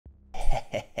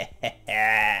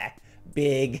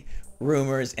Big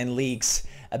rumors and leaks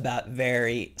about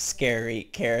very scary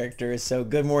characters. So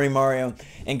good morning, Mario,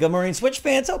 and good morning, Switch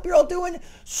fans. Hope you're all doing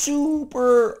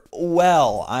super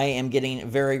well. I am getting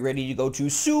very ready to go to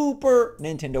Super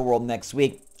Nintendo World next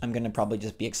week. I'm going to probably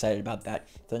just be excited about that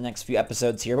for the next few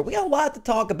episodes here. But we got a lot to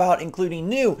talk about, including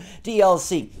new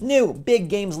DLC, new big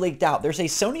games leaked out. There's a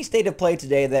Sony State of Play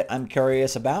today that I'm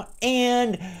curious about,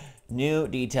 and new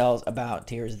details about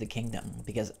Tears of the Kingdom,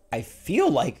 because I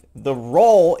feel like the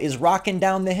roll is rocking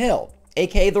down the hill,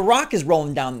 aka the rock is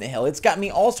rolling down the hill. It's got me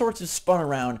all sorts of spun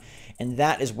around, and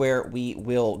that is where we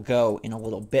will go in a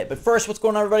little bit. But first, what's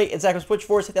going on, everybody? It's Zach from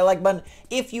SwitchForce. Hit that like button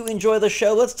if you enjoy the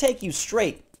show. Let's take you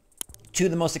straight to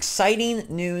the most exciting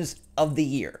news of the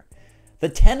year. The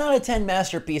 10 out of 10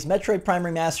 masterpiece, Metroid Prime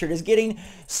Remastered, is getting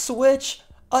Switch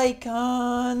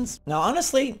icons. Now,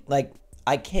 honestly, like,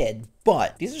 I kid,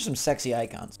 but these are some sexy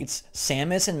icons. It's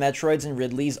Samus and Metroids and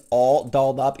Ridley's all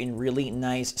dolled up in really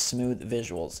nice, smooth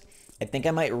visuals. I think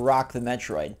I might rock the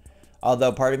Metroid,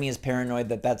 although part of me is paranoid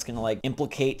that that's gonna like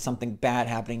implicate something bad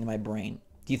happening to my brain.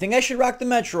 Do you think I should rock the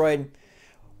Metroid,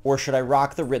 or should I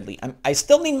rock the Ridley? I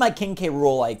still need my King K.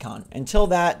 Rool icon. Until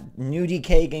that new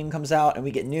DK game comes out and we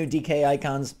get new DK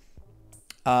icons.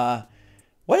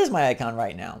 What is my icon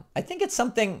right now? I think it's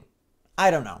something, I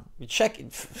don't know. Check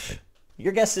it.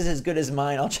 Your guess is as good as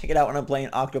mine. I'll check it out when I'm playing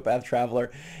Octopath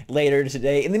Traveler later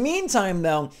today. In the meantime,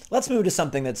 though, let's move to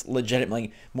something that's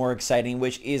legitimately more exciting,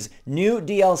 which is new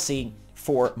DLC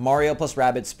for Mario plus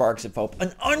Rabbids Sparks of Hope,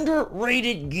 an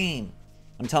underrated game.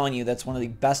 I'm telling you, that's one of the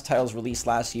best titles released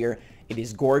last year. It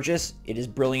is gorgeous, it is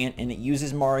brilliant, and it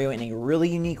uses Mario in a really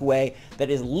unique way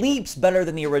that is leaps better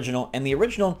than the original, and the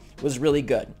original was really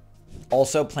good.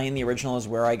 Also, playing the original is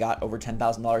where I got over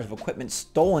 $10,000 of equipment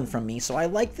stolen from me, so I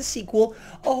like the sequel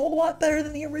a whole lot better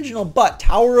than the original. But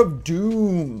Tower of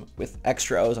Doom, with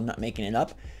extra O's, I'm not making it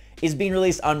up, is being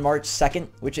released on March 2nd,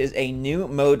 which is a new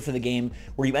mode for the game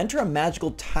where you enter a magical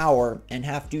tower and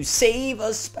have to save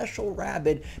a special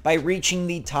rabbit by reaching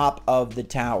the top of the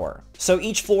tower. So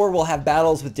each floor will have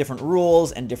battles with different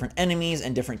rules and different enemies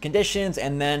and different conditions,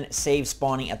 and then save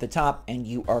spawning at the top and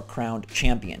you are crowned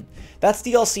champion. That's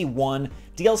DLC 1.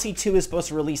 DLC 2 is supposed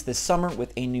to release this summer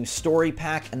with a new story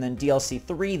pack, and then DLC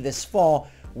 3 this fall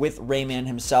with Rayman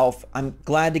himself. I'm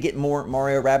glad to get more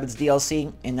Mario Rabbids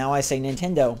DLC, and now I say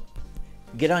Nintendo,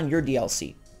 get on your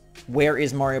DLC. Where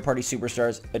is Mario Party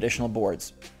Superstars additional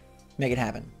boards? Make it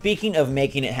happen. Speaking of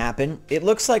making it happen, it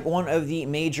looks like one of the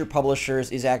major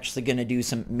publishers is actually going to do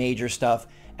some major stuff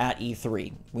at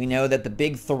E3. We know that the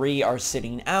big three are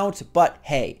sitting out, but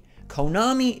hey,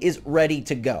 Konami is ready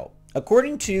to go.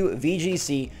 According to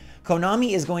VGC,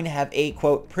 Konami is going to have a,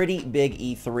 quote, pretty big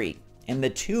E3. And the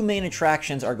two main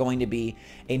attractions are going to be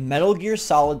a Metal Gear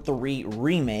Solid 3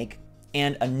 remake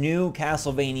and a new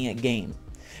Castlevania game.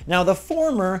 Now, the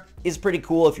former is pretty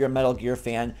cool if you're a Metal Gear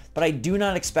fan, but I do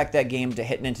not expect that game to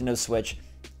hit Nintendo Switch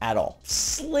at all.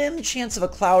 Slim chance of a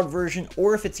cloud version,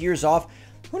 or if it's years off,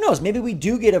 who knows, maybe we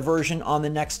do get a version on the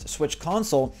next Switch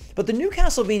console, but the new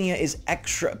Castlevania is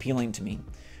extra appealing to me.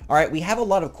 Alright, we have a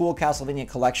lot of cool Castlevania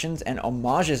collections and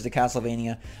homages to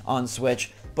Castlevania on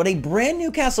Switch, but a brand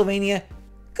new Castlevania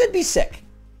could be sick.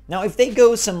 Now, if they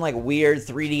go some like weird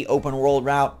 3D open world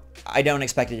route, I don't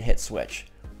expect it to hit Switch.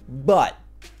 But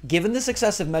given the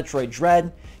success of Metroid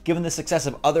Dread, given the success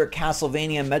of other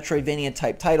Castlevania, Metroidvania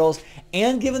type titles,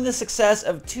 and given the success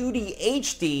of 2D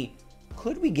HD,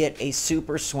 could we get a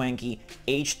super swanky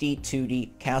HD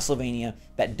 2D Castlevania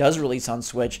that does release on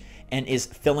Switch and is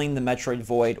filling the Metroid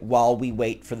void while we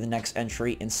wait for the next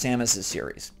entry in Samus'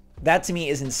 series? That to me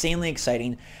is insanely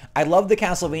exciting. I love the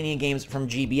Castlevania games from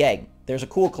GBA. There's a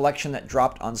cool collection that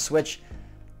dropped on Switch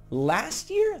last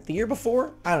year, the year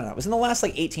before, I don't know. It was in the last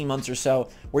like 18 months or so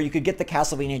where you could get the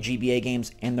Castlevania GBA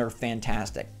games and they're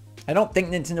fantastic. I don't think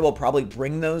Nintendo will probably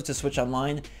bring those to Switch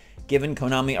Online given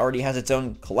Konami already has its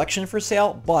own collection for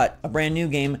sale, but a brand new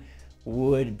game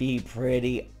would be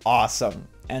pretty awesome.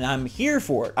 And I'm here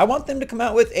for it. I want them to come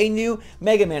out with a new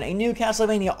Mega Man, a new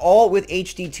Castlevania, all with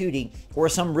HD 2D, or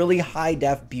some really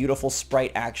high-def, beautiful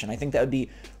sprite action. I think that would be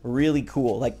really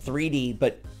cool, like 3D,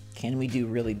 but can we do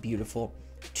really beautiful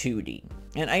 2D?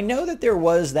 And I know that there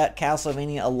was that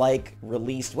Castlevania-alike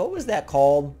released, what was that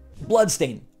called?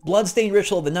 Bloodstained. Bloodstained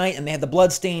Ritual of the Night, and they had the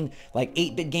Bloodstained, like,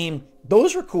 8-bit game.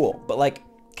 Those were cool, but like,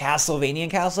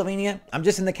 Castlevania, I'm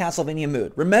just in the Castlevania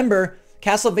mood. Remember,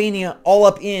 Castlevania all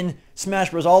up in Smash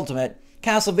Bros. Ultimate.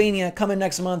 Castlevania coming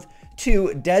next month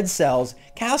to Dead Cells,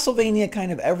 Castlevania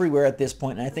kind of everywhere at this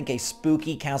point, and I think a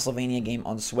spooky Castlevania game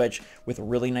on Switch with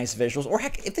really nice visuals, or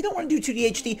heck, if they don't want to do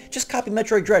 2D HD, just copy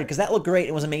Metroid Dread, because that looked great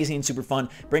and was amazing and super fun.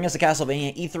 Bring us a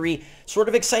Castlevania. E3, sort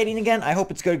of exciting again. I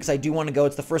hope it's good, because I do want to go.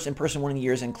 It's the first in-person one in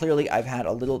years, and clearly I've had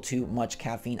a little too much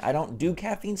caffeine. I don't do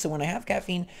caffeine, so when I have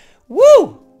caffeine,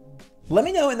 woo! Let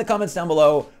me know in the comments down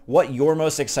below what you're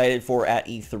most excited for at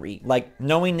E3. Like,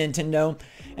 knowing Nintendo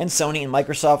and Sony and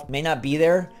Microsoft may not be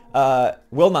there,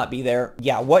 will not be there.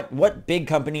 Yeah, what big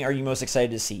company are you most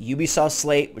excited to see? Ubisoft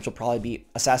slate, which will probably be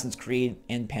Assassin's Creed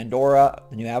and Pandora,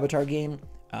 the new Avatar game.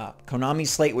 Konami's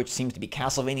slate, which seems to be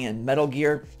Castlevania and Metal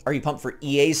Gear. Are you pumped for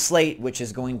EA's slate, which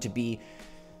is going to be,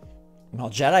 well,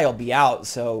 Jedi will be out,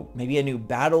 so maybe a new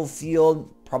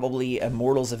Battlefield, probably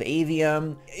Immortals of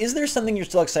Avium. Is there something you're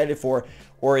still excited for,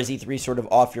 or is E3 sort of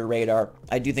off your radar?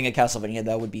 I do think a Castlevania,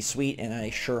 though, would be sweet, and I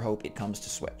sure hope it comes to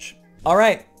Switch. All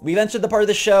right, we've entered the part of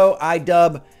the show I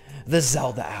dub the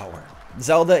Zelda Hour.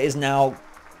 Zelda is now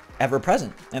ever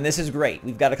present, and this is great.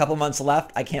 We've got a couple months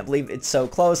left. I can't believe it's so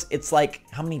close. It's like,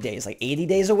 how many days? Like 80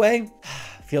 days away?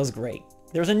 Feels great.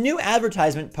 There's a new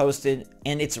advertisement posted,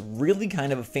 and it's really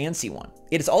kind of a fancy one.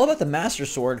 It is all about the Master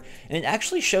Sword, and it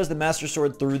actually shows the Master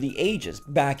Sword through the ages.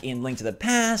 Back in Link to the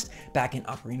Past, back in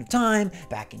Ocarina of Time,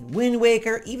 back in Wind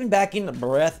Waker, even back in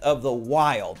Breath of the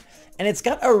Wild. And it's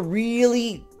got a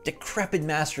really decrepit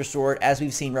Master Sword, as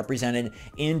we've seen represented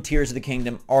in Tears of the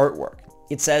Kingdom artwork.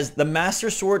 It says, the Master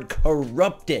Sword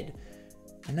corrupted.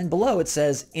 And then below it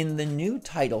says, in the new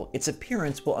title, its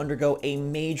appearance will undergo a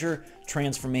major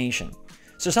transformation.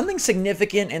 So something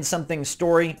significant and something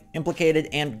story implicated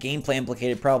and gameplay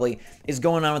implicated probably is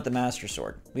going on with the Master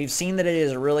Sword. We've seen that it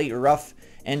is really rough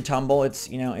and tumble. It's,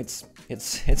 you know, it's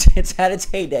had its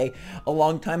heyday a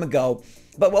long time ago.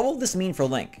 But what will this mean for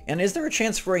Link? And is there a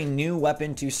chance for a new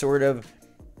weapon to sort of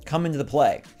come into the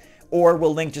play? Or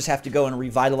will Link just have to go and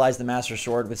revitalize the Master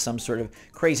Sword with some sort of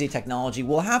crazy technology?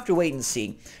 We'll have to wait and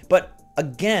see. But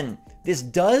again, this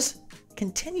does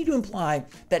continue to imply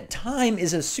that time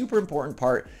is a super important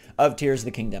part of Tears of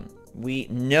the Kingdom. We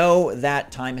know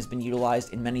that time has been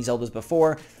utilized in many Zeldas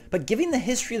before, but giving the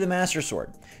history of the Master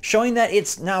Sword, showing that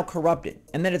it's now corrupted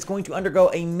and that it's going to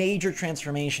undergo a major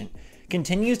transformation,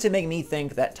 continues to make me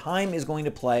think that time is going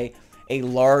to play a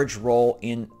large role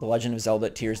in The Legend of Zelda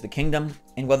Tears of the Kingdom,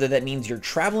 and whether that means you're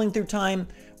traveling through time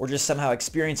or just somehow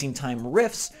experiencing time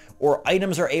rifts, or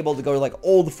items are able to go to like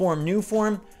old form, new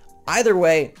form. Either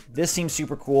way, this seems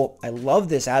super cool. I love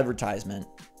this advertisement.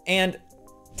 And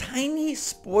tiny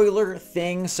spoiler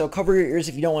thing, so cover your ears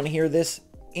if you don't want to hear this.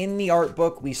 In the art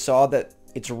book, we saw that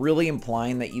it's really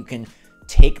implying that you can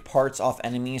take parts off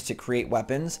enemies to create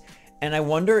weapons. And I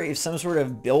wonder if some sort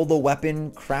of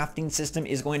build-a-weapon crafting system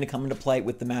is going to come into play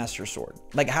with the Master Sword.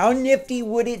 Like, how nifty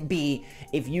would it be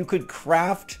if you could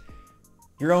craft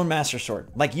your own Master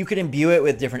Sword? Like, you could imbue it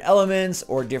with different elements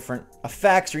or different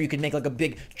effects, or you could make like a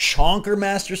big chonker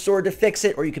Master Sword to fix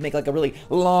it, or you could make like a really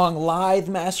long lithe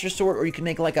Master Sword, or you could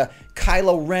make like a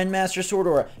Kylo Ren Master Sword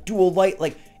or a dual light.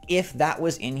 Like, if that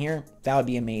was in here, that would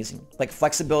be amazing. Like,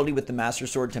 flexibility with the Master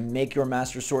Sword to make your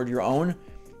Master Sword your own.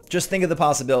 Just think of the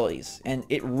possibilities, and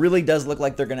it really does look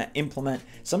like they're going to implement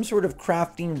some sort of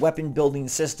crafting weapon building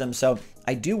system. So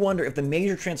I do wonder if the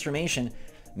major transformation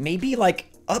may be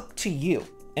like up to you.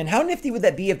 And how nifty would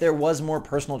that be if there was more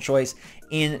personal choice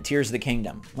in Tears of the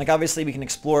Kingdom? Like, obviously we can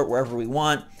explore it wherever we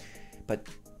want, but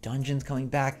dungeons coming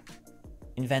back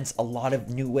invents a lot of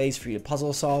new ways for you to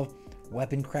puzzle solve.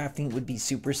 Weapon crafting would be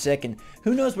super sick, and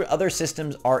who knows what other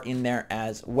systems are in there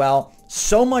as well.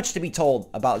 So much to be told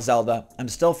about Zelda. I'm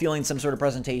still feeling some sort of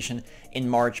presentation in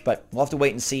March, but we'll have to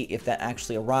wait and see if that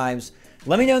actually arrives.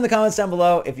 Let me know in the comments down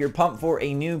below if you're pumped for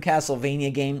a new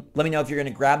Castlevania game. Let me know if you're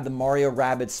going to grab the Mario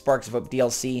Rabbids Sparks of Hope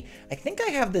DLC. I think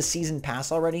I have the Season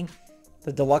Pass already,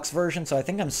 the deluxe version, so I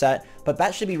think I'm set, but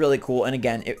that should be really cool. And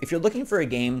again, if you're looking for a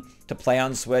game to play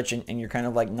on Switch and you're kind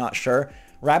of like not sure,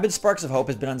 Rabbids Sparks of Hope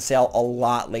has been on sale a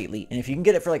lot lately, and if you can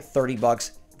get it for like 30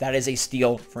 bucks, that is a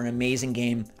steal for an amazing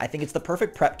game. I think it's the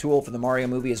perfect prep tool for the Mario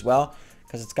movie as well,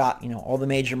 because it's got, you know, all the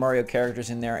major Mario characters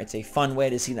in there. It's a fun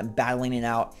way to see them battling it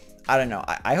out. I don't know.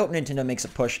 I hope Nintendo makes a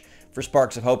push for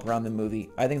Sparks of Hope around the movie.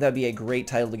 I think that'd be a great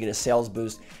title to get a sales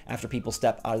boost after people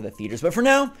step out of the theaters. But for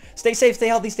now, stay safe, stay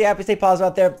healthy, stay happy, stay positive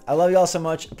out there. I love you all so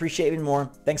much. Appreciate it even more.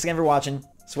 Thanks again for watching.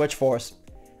 SwitchForce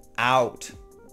out.